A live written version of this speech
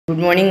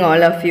Good morning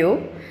all of you.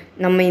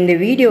 நம்ம இந்த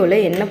வீடியோவில்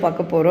என்ன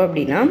பார்க்க போகிறோம்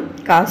அப்படின்னா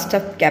காஸ்ட்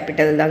ஆஃப்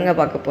கேபிட்டல் தாங்க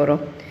பார்க்க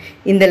போகிறோம்.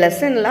 இந்த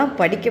லெசன்லாம்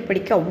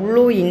படிக்க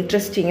அவ்வளோ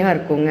இன்ட்ரெஸ்டிங்காக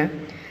இருக்குங்க.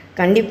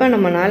 கண்டிப்பாக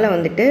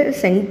நம்மளால்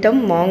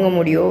சென்டம் வாங்க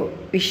முடியும்,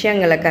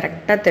 விஷயங்களை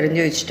கரெக்டாக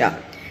தெரிஞ்சு வச்சுட்டா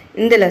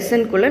இந்த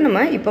லெசனுக்குள்ளே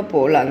நம்ம இப்போ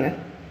போகலாங்க.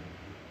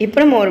 இப்போ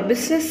நம்ம ஒரு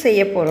பிஸ்னஸ்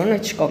செய்ய போகிறோம்னு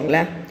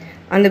வச்சுக்கோங்களேன்.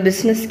 அந்த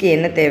பிஸ்னஸ்க்கு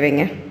என்ன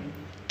தேவைங்க?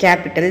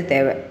 கேபிட்டல்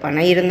தேவை.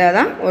 பணம் இருந்தால்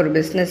தான் ஒரு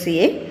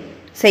பிஸ்னஸையே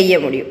செய்ய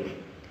முடியும்.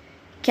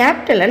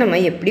 கேபிட்டலை நம்ம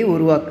எப்படி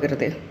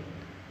உருவாக்குறது?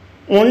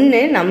 ஒன்று,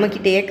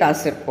 நம்மக்கிட்டேயே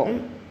காசு இருக்கும்.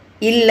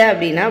 இல்லை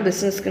அப்படின்னா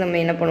பிஸ்னஸ்க்கு நம்ம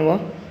என்ன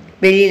பண்ணுவோம்?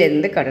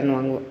 வெளியிலேருந்து கடன்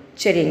வாங்குவோம்.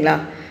 சரிங்களா?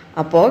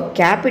 அப்போது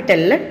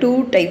கேபிட்டலில் 2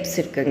 டைப்ஸ்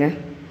இருக்குங்க.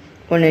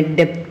 ஒன்று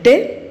டெப்ட்டு,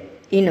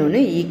 இன்னொன்று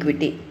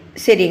ஈக்விட்டி.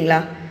 சரிங்களா?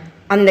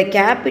 அந்த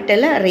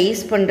கேபிட்டலை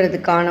ரைஸ்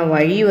பண்ணுறதுக்கான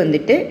வழி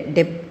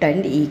டெப்ட்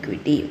அண்ட்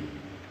ஈக்விட்டி.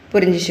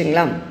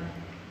 புரிஞ்சிச்சுங்களா?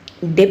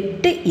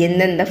 டெப்ட்டு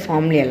எந்தெந்த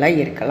ஃபார்ம்லையெல்லாம்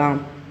இருக்கலாம்?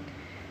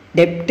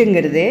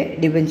 டெப்ட்டுங்கிறது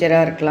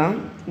டிபெஞ்சராக இருக்கலாம்,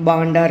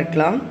 பாண்டாக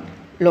இருக்கலாம்,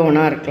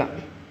 லோனாக இருக்கலாம்.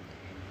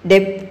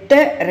 டெப்ட்டை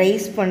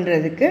ரைஸ்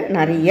பண்ணுறதுக்கு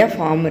நிறைய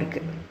ஃபார்ம்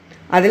இருக்குது.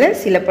 அதில்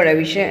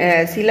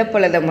சில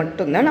பலதை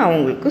மட்டும்தான் நான்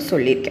உங்களுக்கு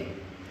சொல்லியிருக்கேன்.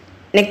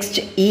 Next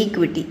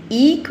equity.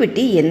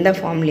 ஈக்விட்டி எந்த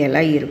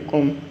ஃபார்ம்லையெல்லாம்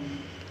இருக்கும்?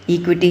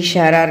 ஈக்விட்டி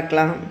ஷேராக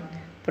இருக்கலாம்,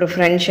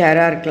 ப்ரிஃபரன்ஸ்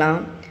ஷேராக இருக்கலாம்,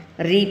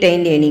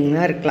 ரீடைன்ட்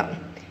ஏர்னிங்காக இருக்கலாம்.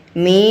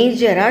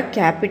 மேஜராக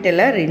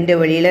கேபிட்டலை 2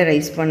 வழியில்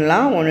ரைஸ்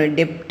பண்ணலாம். ஒன்று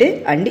டெப்ட்டு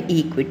அண்டு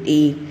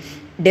ஈக்விட்டி.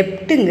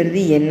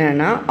 டெப்ட்டுங்கிறது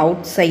என்னன்னா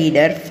அவுட்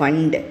சைடர்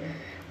ஃபண்டு.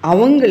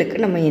 அவங்களுக்கு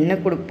நம்ம என்ன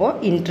கொடுப்போம்?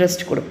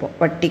 இன்ட்ரெஸ்ட் கொடுப்போம்,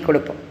 வட்டி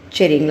கொடுப்போம்.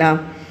 சரிங்களா?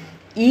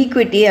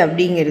 ஈக்விட்டி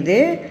அப்படிங்கிறது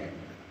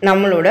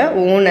நம்மளோட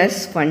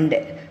ஓனர்ஸ் ஃபண்டு.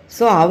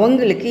 ஸோ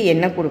அவங்களுக்கு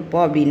என்ன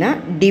கொடுப்போம் அப்படின்னா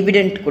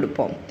டிவிடெண்ட்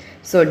கொடுப்போம்.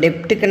 ஸோ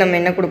டெப்ட்டுக்கு நம்ம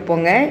என்ன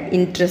கொடுப்போங்க?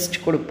 இன்ட்ரெஸ்ட்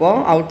கொடுப்போம்,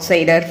 out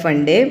cider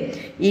fund.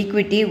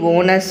 Equity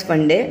owners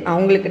fund,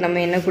 அவங்களுக்கு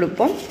நம்ம என்ன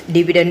கொடுப்போம்?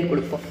 டிவிடெண்ட்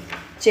கொடுப்போம்.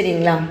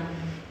 சரிங்களா?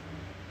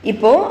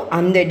 இப்போது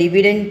அந்த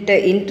டிவிடெண்ட்டை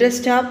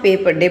இன்ட்ரெஸ்ட்டாக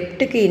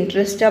டெப்ட்டுக்கு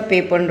இன்ட்ரெஸ்ட்டாக பே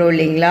பண்ணுறோம்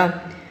இல்லைங்களா?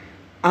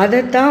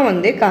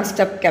 அதைத்தான்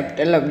காஸ்ட் ஆஃப்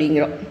கேபிட்டல்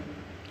அப்படிங்கிறோம்.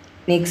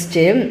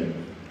 நெக்ஸ்ட்டு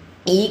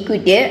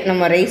ஈக்விட்டியை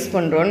நம்ம ரைஸ்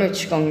பண்ணுறோன்னு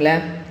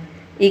வச்சுக்கோங்களேன்.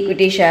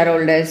 Equity share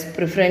holders,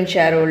 preference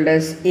share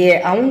holders,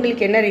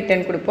 அவங்களுக்கு என்ன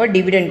ரிட்டர்ன் கொடுப்போம்?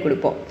 டிவிடெண்ட்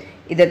கொடுப்போம்.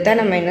 இதைத்தான்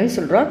நம்ம என்னன்னு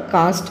சொல்கிறோம்?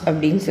 காஸ்ட்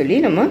அப்படின்னு சொல்லி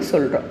நம்ம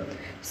சொல்கிறோம்.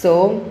 So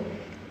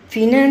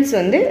finance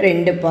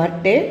 2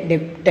 part,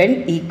 dept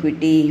and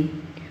equity.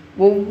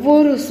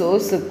 ஒவ்வொரு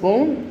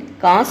சோர்ஸுக்கும்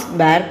காஸ்ட்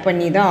பேர்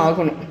பண்ணி தான்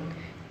ஆகணும்.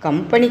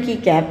 கம்பெனிக்கு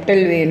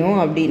கேபிட்டல் வேணும்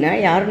அப்படின்னா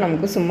யாரும்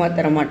நமக்கு சும்மா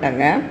தர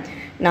மாட்டாங்க.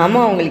 நாம்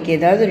அவங்களுக்கு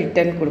ஏதாவது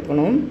ரிட்டர்ன்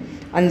கொடுக்கணும்.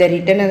 அந்த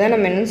ரிட்டர்னை தான்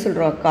நம்ம என்னென்னு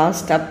சொல்கிறோம்?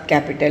 Cost of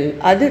capital.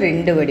 அது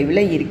 2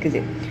 வடிவில் இருக்குது.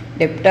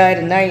 டெப்டாக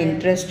இருந்தால்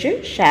இன்ட்ரெஸ்ட்டு,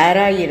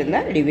 ஷேராக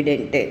இருந்தால்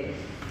டிவிடெண்ட்டு.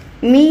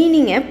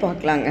 மீனிங்கை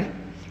பார்க்கலாங்க.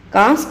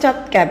 Cost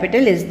of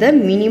capital is the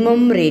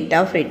minimum rate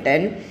of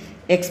return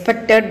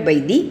expected by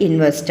the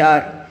investor,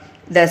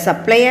 the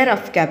supplier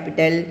of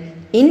capital.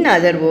 In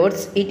other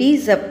words, it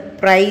is a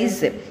price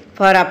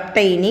for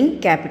obtaining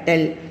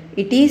capital.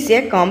 It is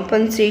a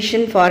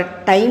compensation for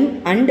time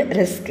and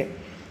risk.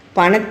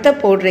 பணத்தை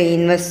போடுற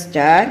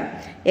investor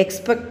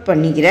expect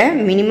பண்ணிக்கிற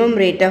minimum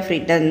rate of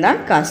return தான்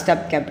cost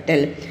of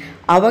capital.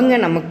 அவங்க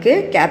நமக்கு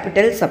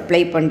capital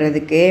supply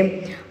பண்ணுறதுக்கு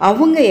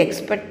அவங்க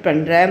expect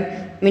பண்ணுற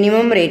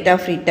minimum rate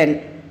of return.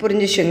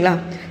 புரிஞ்சிச்சுங்களா?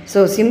 So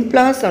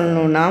சிம்பிளாக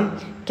சொல்லணுன்னா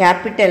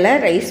கேபிட்டலை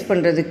ரைஸ்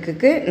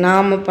பண்ணுறதுக்கு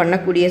நாம்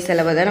பண்ணக்கூடிய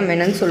செலவை தான் நம்ம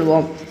என்னென்னு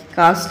சொல்லுவோம்?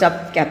 காஸ்ட் ஆஃப்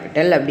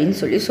கேபிட்டல் அப்படின்னு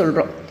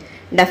சொல்கிறோம்.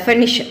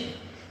 Definition: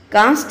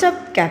 cost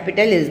of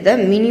capital is the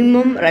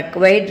minimum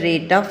required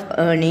rate of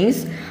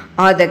earnings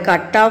or the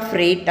cut-off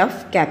rate of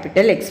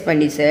capital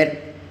expenditure.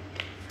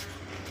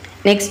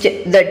 Next,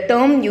 the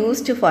term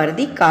used for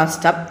the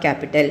cost of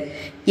capital.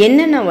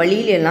 என்னென்ன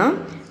வழியிலலாம்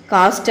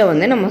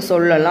காஸ்ட்டை நம்ம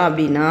சொல்லலாம்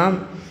அப்படின்னா,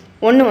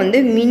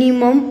 ஒன்று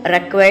minimum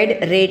required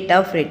rate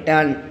of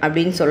return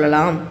அப்படின்னு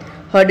சொல்லலாம்,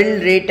 ஹர்டில்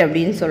rate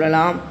அப்படின்னு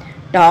சொல்லலாம்,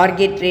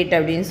 டார்கெட் ரேட்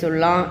அப்படின்னு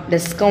சொல்லலாம்,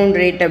 டிஸ்கவுண்ட்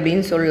ரேட்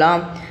அப்படின்னு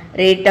சொல்லலாம்,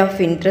 ரேட் ஆஃப்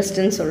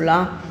இன்ட்ரெஸ்ட்னு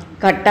சொல்லலாம்,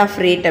 கட் ஆஃப்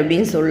ரேட்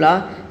அப்படின்னு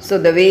சொல்லலாம். So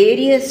the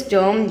various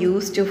term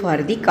used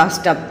for the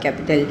cost of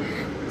capital.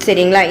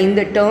 சரிங்களா?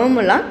 இந்த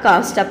டேர்மெல்லாம்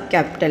காஸ்ட் ஆஃப்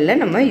கேபிட்டலில்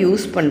நம்ம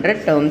யூஸ் பண்ணுற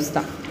டேர்ம்ஸ்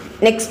தான்.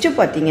 நெக்ஸ்ட்டு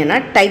பார்த்திங்கன்னா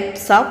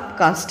types of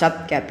cost of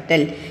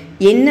capital.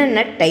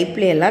 என்னென்ன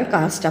டைப்லையெல்லாம்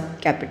காஸ்ட் ஆஃப்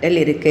கேபிட்டல்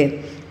இருக்குது?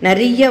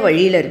 நிறைய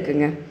வழியில்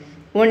இருக்குங்க.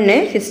 ஒன்று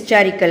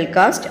historical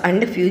cost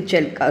and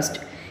future cost.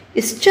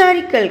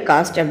 Historical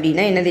cost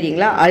அப்படின்னா என்ன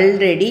தெரியுங்களா?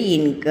 Already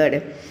incurred.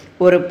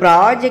 ஒரு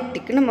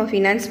ப்ராஜெக்ட்டுக்கு நம்ம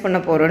ஃபினான்ஸ் பண்ண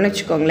போகிறோன்னு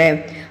வச்சுக்கோங்களேன்.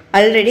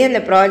 ஆல்ரெடி அந்த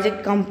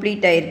ப்ராஜெக்ட்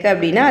கம்ப்ளீட் ஆகிருக்கு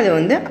அப்படின்னா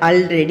அது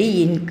ஆல்ரெடி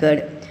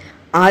இன்கர்டு.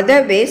 அதை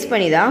பேஸ்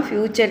பண்ணி தான்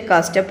ஃப்யூச்சர்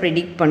காஸ்ட்டை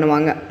ப்ரிடிக்ட்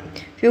பண்ணுவாங்க,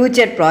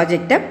 ஃப்யூச்சர்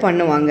ப்ராஜெக்டை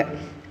பண்ணுவாங்க.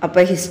 அப்போ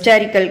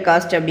ஹிஸ்டாரிக்கல்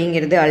காஸ்ட்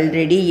அப்படிங்கிறது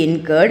already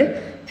incurred,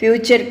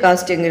 future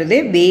காஸ்ட்டுங்கிறது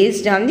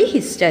based on the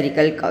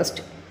historical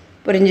cost.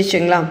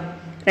 புரிஞ்சிச்சுங்களா?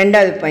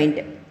 2வது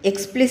point,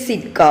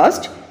 explicit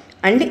cost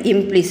and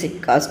implicit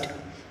cost.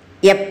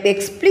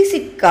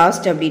 Explicit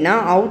cost அப்படின்னா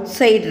அவுட்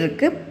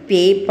சைடருக்கு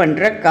பே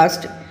பண்ணுற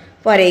காஸ்ட்.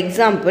 ஃபார்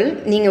எக்ஸாம்பிள்,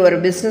 நீங்கள் ஒரு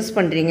பிஸ்னஸ்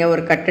பண்ணுறீங்க,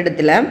 ஒரு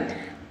கட்டடத்தில்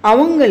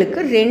அவங்களுக்கு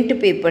ரெண்ட்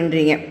பே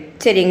பண்ணுறீங்க.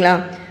 சரிங்களா?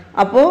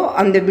 அப்போது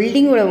அந்த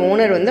பில்டிங்கோட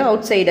ஓனர் வந்து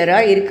அவுட்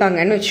சைடராக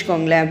இருக்காங்கன்னு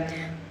வச்சுக்கோங்களேன்.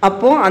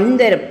 அப்போது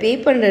அந்த பே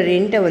பண்ணுற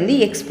ரெண்ட்டை வந்து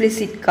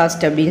எக்ஸ்பிளிசிட்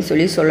காஸ்ட் அப்படின்னு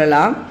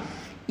சொல்லலாம்.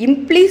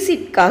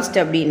 இம்ப்ளிசிட் காஸ்ட்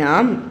அப்படின்னா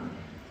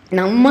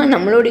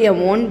நம்மளுடைய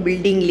ஓன்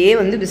பில்டிங்லேயே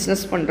வந்து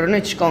பிஸ்னஸ் பண்ணுறோன்னு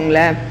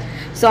வச்சுக்கோங்களேன்.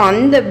 ஸோ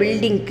அந்த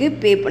பில்டிங்க்கு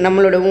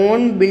நம்மளோட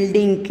ஓன்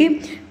பில்டிங்க்கு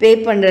பே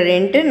பண்ணுற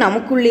ரெண்ட்டு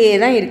நமக்குள்ளேயே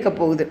தான் இருக்க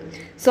போகுது.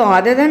 ஸோ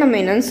அதை தான் நம்ம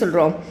என்னென்னு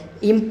சொல்கிறோம்,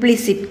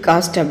 இம்ப்ளிசிட்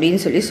காஸ்ட்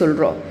அப்படின்னு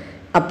சொல்கிறோம்.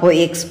 அப்போது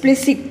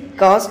எக்ஸ்பிளிசிட்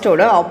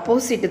காஸ்ட்டோட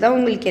ஆப்போசிட் தான்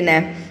உங்களுக்கு என்ன,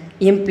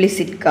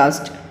 implicit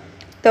cost.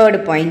 Third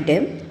point,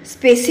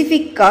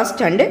 specific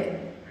cost and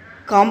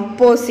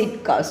composite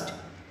cost.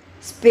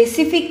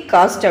 Specific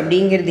cost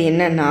அப்படிங்கிறது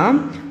என்னென்னா,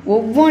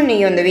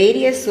 ஒவ்வொன்றையும் அந்த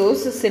வேரியஸ்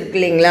சோர்ஸஸ் இருக்கு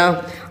இல்லைங்களா,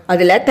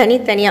 அதில்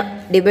தனித்தனியாக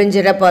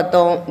டிபெஞ்சரை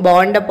பார்த்தோம்,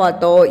 பாண்டை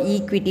பார்த்தோம்,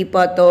 ஈக்விட்டி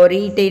பார்த்தோம்,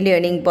 ரீட்டைன்டு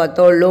ஏர்னிங்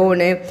பார்த்தோம்,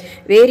 லோனு,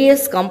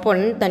 வேரியஸ்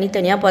காம்போனன்ட்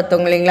தனித்தனியாக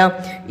பார்த்தோங்க இல்லைங்களா.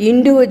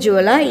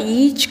 இண்டிவிஜுவலாக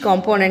ஈச்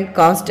காம்போனன்ட்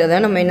காஸ்ட்டை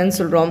தான் நம்ம என்னென்னு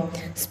சொல்கிறோம்,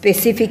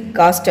 ஸ்பெசிஃபிக்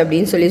காஸ்ட்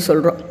அப்படின்னு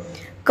சொல்கிறோம்.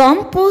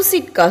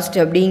 காம்போசிட் காஸ்ட்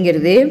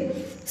அப்படிங்கிறது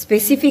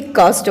specific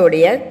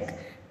காஸ்ட்டோடைய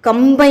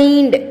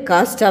combined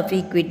cost of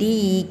equity,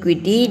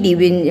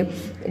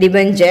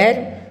 debenture,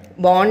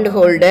 bond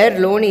holder,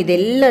 loan, இது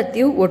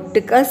எல்லாத்தையும்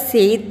ஒட்டுக்காக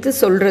சேர்த்து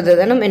சொல்கிறது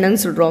தான் நம்ம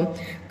என்னென்னு சொல்கிறோம்,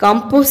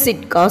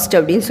 காம்போசிட் காஸ்ட்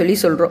அப்படின்னு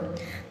சொல்கிறோம்.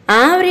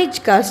 ஆவரேஜ்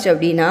காஸ்ட்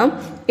அப்படின்னா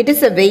it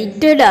is a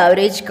weighted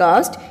average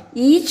cost.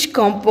 Each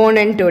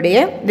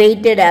காம்போனண்ட்டுடைய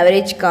weighted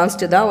average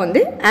cost தான்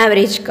வந்து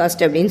ஆவரேஜ்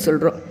காஸ்ட் அப்படின்னு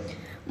சொல்கிறோம்.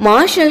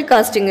 மார்ஷல்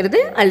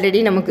காஸ்ட்டுங்கிறது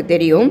ஆல்ரெடி நமக்கு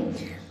தெரியும்.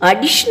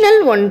 அடிஷ்னல்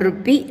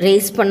 ₹1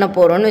 ரேஸ் பண்ண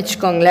போகிறோன்னு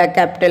வச்சுக்கோங்களேன்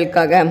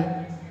கேபிட்டலுக்காக,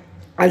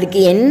 அதுக்கு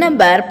என்ன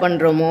பேர்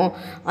பண்ணுறோமோ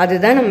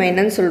அதுதான் நம்ம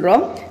என்னன்னு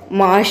சொல்கிறோம்,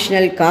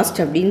 மார்ஷனல் காஸ்ட்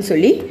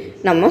அப்படின்னு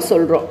நம்ம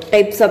சொல்கிறோம்.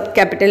 டைப்ஸ் ஆஃப்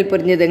கேபிட்டல்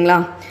புரிஞ்சுதுங்களா.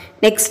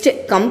 Next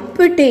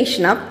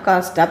computation of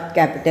cost of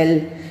capital.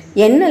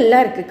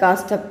 என்னெல்லாம் இருக்குது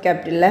cost of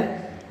கேபிட்டலில்?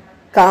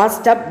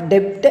 Cost of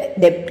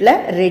டெப்டில்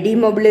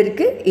redeemable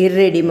இருக்குது,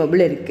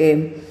 இர்ரெடிமபிள்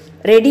இருக்குது.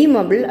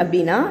 ரெடிமபிள்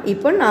அப்படின்னா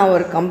இப்போ நான்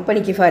ஒரு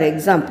கம்பெனிக்கு, ஃபார்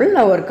எக்ஸாம்பிள்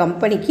நான் ஒரு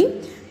கம்பெனிக்கு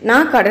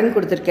நான் கடன்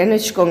கொடுத்துருக்கேன்னு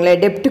வச்சுக்கோங்களேன்,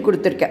 டெப்ட்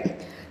கொடுத்துருக்கேன்.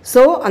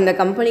 ஸோ அந்த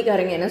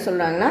கம்பெனிக்காரங்க என்ன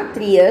சொல்கிறாங்கன்னா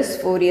 3 years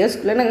 4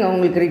 yearsக்குள்ளே நாங்கள்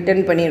உங்களுக்கு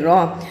ரிட்டர்ன்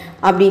பண்ணிடுறோம்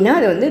அப்படின்னா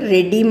அது வந்து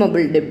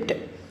ரெடீமபிள் டெப்ட்.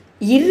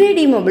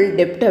 இர்ரெடீமபிள்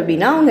டெப்ட்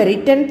அப்படின்னா அவங்க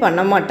ரிட்டர்ன்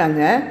பண்ண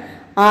மாட்டாங்க,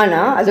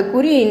 ஆனால்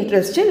அதுக்குரிய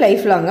இன்ட்ரெஸ்ட்டு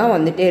லைஃப் லாங்காக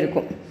வந்துகிட்டே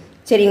இருக்கும்.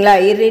 சரிங்களா.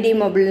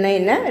 இர்ரெடீமபிள்னா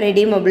என்ன,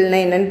 ரெடீமபிள்னா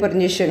என்னன்னு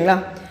புரிஞ்சுச்சுங்களா.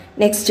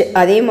 நெக்ஸ்ட்டு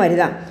அதே மாதிரி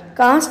தான்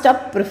cost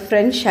of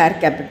preference share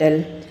capital.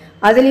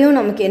 அதுலேயும்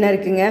நமக்கு என்ன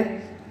இருக்குங்க,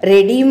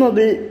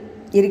 ரெடீமபிள்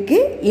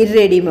இருக்குது,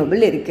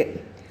 இர்ரெடீமபிள் இருக்குது.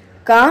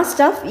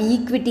 Cost of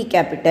equity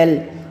capital.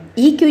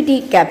 Equity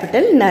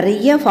capital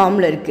நிறைய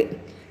ஃபார்மில் இருக்குது.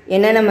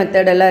 என்னென்ன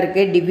மெத்தடெல்லாம்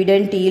இருக்குது,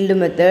 dividend yield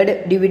method,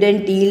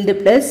 dividend yield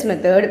plus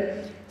method,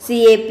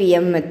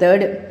 CAPM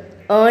method,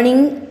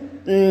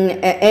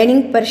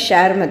 earning per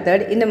share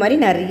method, இந்த மாதிரி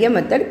நிறைய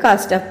மெத்தட்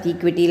காஸ்ட் ஆஃப்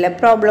ஈக்விட்டியில்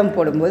ப்ராப்ளம்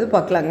போடும்போது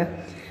பார்க்கலாங்க.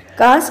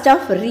 காஸ்ட்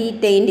ஆஃப்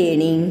ரீட்டைன்டு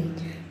ஏர்னிங்,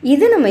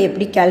 இது நம்ம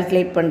எப்படி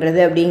கால்குலேட் பண்ணுறது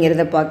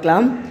அப்படிங்கிறத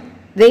பார்க்கலாம்.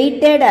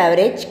 Weighted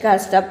average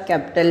cost of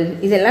capital,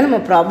 இதெல்லாம் நம்ம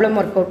ப்ராப்ளம்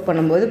ஒர்க் அவுட்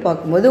பண்ணும்போது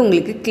பார்க்கும்போது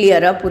உங்களுக்கு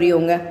கிளியராக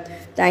புரியுங்க.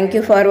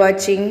 தேங்க்யூ ஃபார்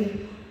வாட்சிங்.